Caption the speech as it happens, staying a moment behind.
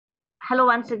Hello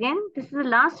once again. This is the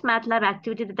last MATLAB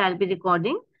activity that I'll be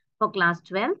recording for class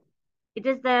 12. It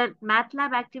is the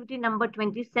MATLAB activity number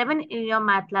 27 in your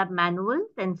MATLAB manual,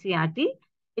 Ncert.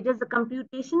 It is the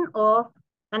computation of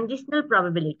conditional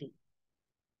probability.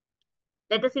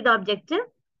 Let us see the objective.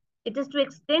 It is to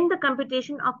extend the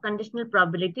computation of conditional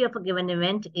probability of a given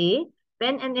event A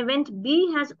when an event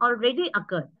B has already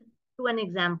occurred, to an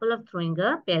example of throwing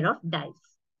a pair of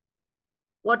dice.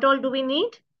 What all do we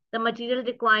need? The material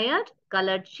required,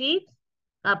 colored sheets,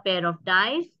 a pair of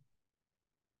dice,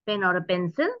 pen or a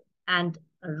pencil, and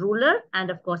a ruler, and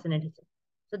of course an adhesive.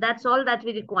 So that's all that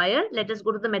we require. Let us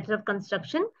go to the method of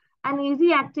construction. An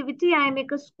easy activity, I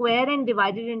make a square and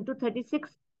divide it into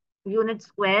 36 unit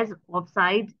squares of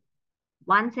size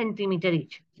 1 centimeter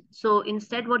each. So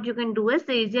instead what you can do is,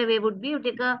 the easier way would be you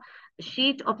take a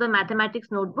sheet of the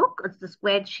mathematics notebook, it's the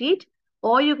squared sheet,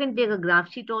 or you can take a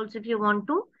graph sheet also if you want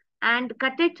to, and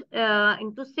cut it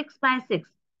into 6 by 6.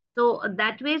 So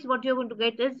that way is what you're going to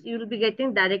get is you will be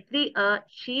getting directly a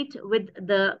sheet with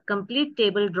the complete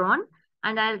table drawn,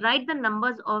 and I'll write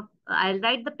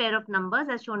the pair of numbers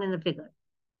as shown in the figure.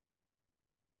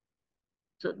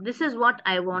 So this is what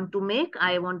I want to make.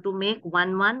 I want to make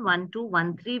 1, 1, 1, 2,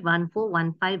 1, 3, 1, 4,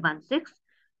 1, 5, 1, 6,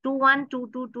 2, 1, 2,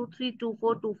 2, 2, 3, 2,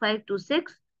 4, 2, 5, 2,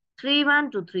 6, 3,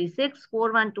 1, 2, 3, 6,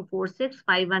 4, 1, 2, 4, 6,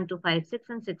 5, 1, 2, 5, 6,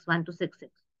 and 6, 1, 2, 6,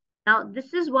 6. Now,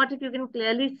 this is what, if you can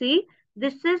clearly see,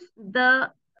 this is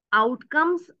the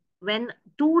outcomes when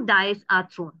 2 dice are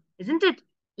thrown, isn't it?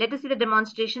 Let us see the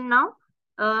demonstration now.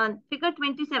 Figure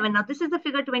 27. Now, this is the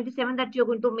figure 27 that you're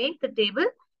going to make. The table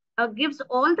gives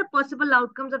all the possible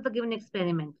outcomes of the given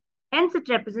experiment. Hence, it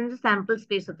represents the sample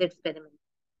space of the experiment.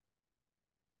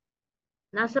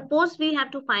 Now, suppose we have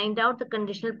to find out the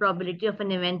conditional probability of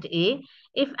an event A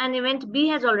if an event B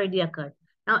has already occurred.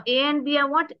 Now, A and B are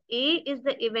what? A is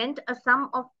the event, a sum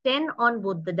of 10 on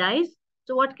both the dice.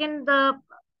 So, what can the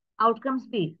outcomes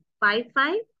be? 5,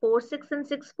 5, 4, 6, and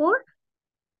 6, 4.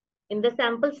 In the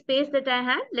sample space that I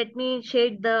had, let me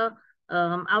shade the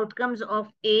outcomes of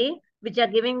A, which are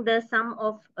giving the sum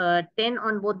of 10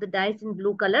 on both the dice in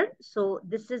blue color. So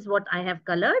this is what I have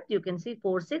colored. You can see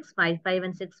 4, 6, 5, 5,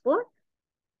 and 6, 4.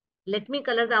 Let me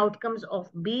color the outcomes of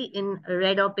B in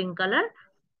red or pink color,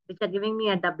 which are giving me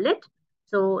a doublet.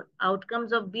 So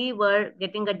outcomes of B were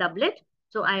getting a doublet.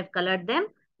 So I have colored them.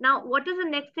 Now, what is the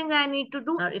next thing I need to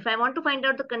do? If I want to find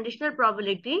out the conditional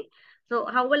probability, so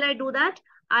how will I do that?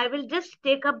 I will just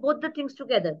take up both the things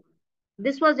together.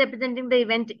 This was representing the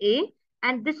event A,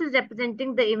 and this is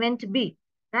representing the event B,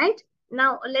 right?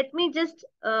 Now, let me just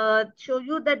show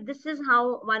you that this is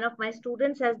how one of my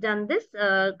students has done this.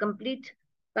 Complete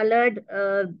colored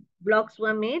blocks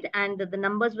were made, and the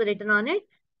numbers were written on it.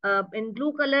 In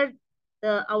blue color,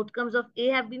 the outcomes of A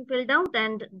have been filled out,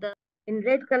 and in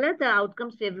red color, the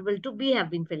outcomes favorable to B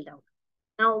have been filled out.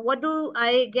 Now, what do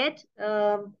I get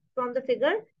from the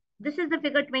figure? This is the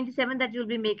figure 27 that you'll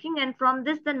be making. And from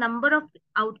this, the number of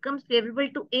outcomes favorable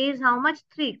to A is how much?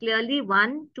 3. Clearly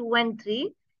 1, 2, and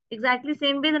 3. Exactly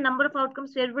same way, the number of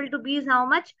outcomes favorable to B is how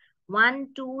much? 1,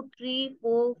 2, 3,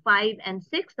 4, 5, and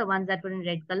 6, the ones that were in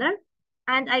red color.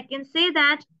 And I can say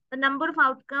that the number of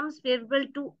outcomes favorable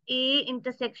to A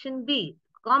intersection B,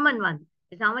 common one,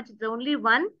 is how much? It's only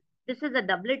 1. This is a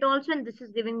doublet also, and this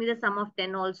is giving me the sum of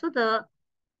 10 also. The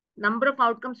number of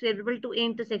outcomes favorable to A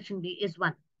intersection B is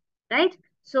 1, right?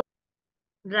 So,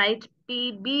 right,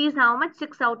 B is how much?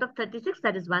 6 out of 36,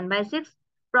 that is 1 by 6.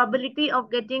 Probability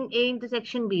of getting A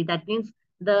intersection B, that means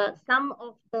the sum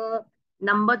of the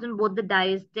numbers on both the die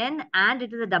is 10, and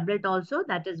it is a doublet also,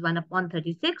 that is 1 upon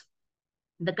 36.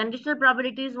 The conditional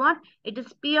probability is what? It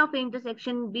is P of A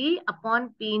intersection B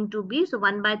upon P into B. So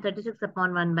 1 by 36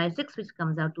 upon 1 by 6, which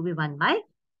comes out to be 1 by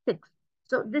 6.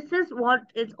 So this is what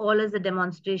is all as a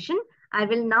demonstration. I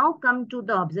will now come to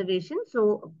the observation.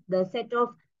 So the set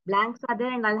of blanks are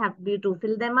there, and I'll have you to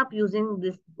fill them up using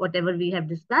this, whatever we have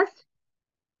discussed.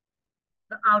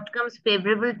 The outcomes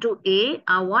favorable to A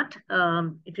are what?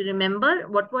 If you remember,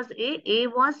 what was A? A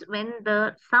was when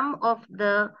the sum of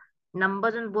the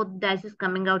numbers on both dice is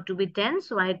coming out to be 10.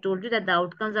 So I told you that the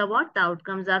outcomes are what? The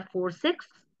outcomes are 4, 6,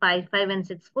 5, 5, and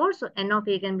 6, 4. So N of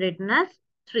A can be written as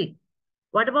 3.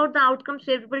 What about the outcomes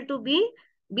favorable to B?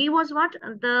 B was what?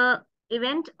 The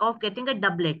event of getting a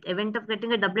doublet. Event of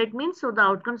getting a doublet means, so the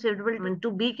outcomes favorable to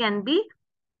B can be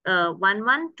 1,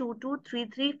 1, 2, 2,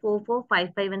 3, 3, 4, 4, 5,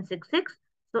 5, and 6, 6.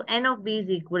 So N of B is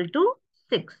equal to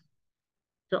 6.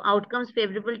 So outcomes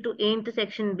favorable to A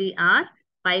intersection B are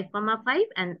 5, 5,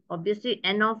 and obviously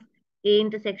N of A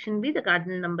intersection B, the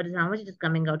cardinal number is how much? It is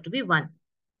coming out to be 1.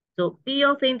 So P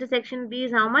of A intersection B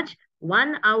is how much?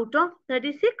 1 out of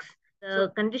 36.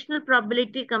 The conditional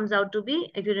probability comes out to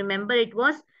be, if you remember, it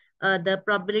was the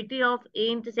probability of A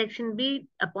intersection B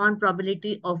upon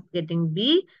probability of getting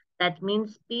B. That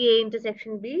means PA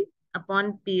intersection B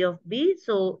upon P of B.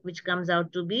 So, which comes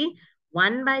out to be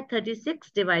 1 by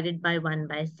 36 divided by 1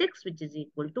 by 6, which is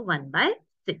equal to 1 by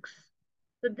 6.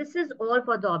 So, this is all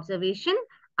for the observation.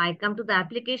 I come to the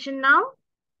application now.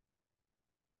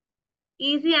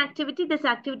 Easy activity. This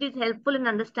activity is helpful in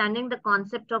understanding the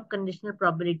concept of conditional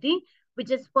probability,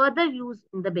 which is further used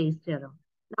in the Bayes theorem.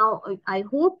 Now, I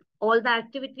hope all the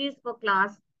activities for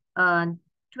class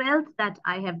 12th that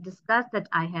I have discussed, that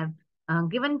I have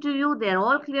given to you, they're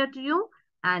all clear to you.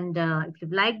 And if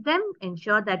you've liked them,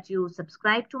 ensure that you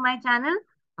subscribe to my channel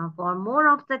for more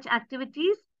of such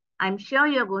activities. I'm sure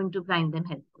you're going to find them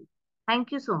helpful.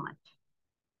 Thank you so much.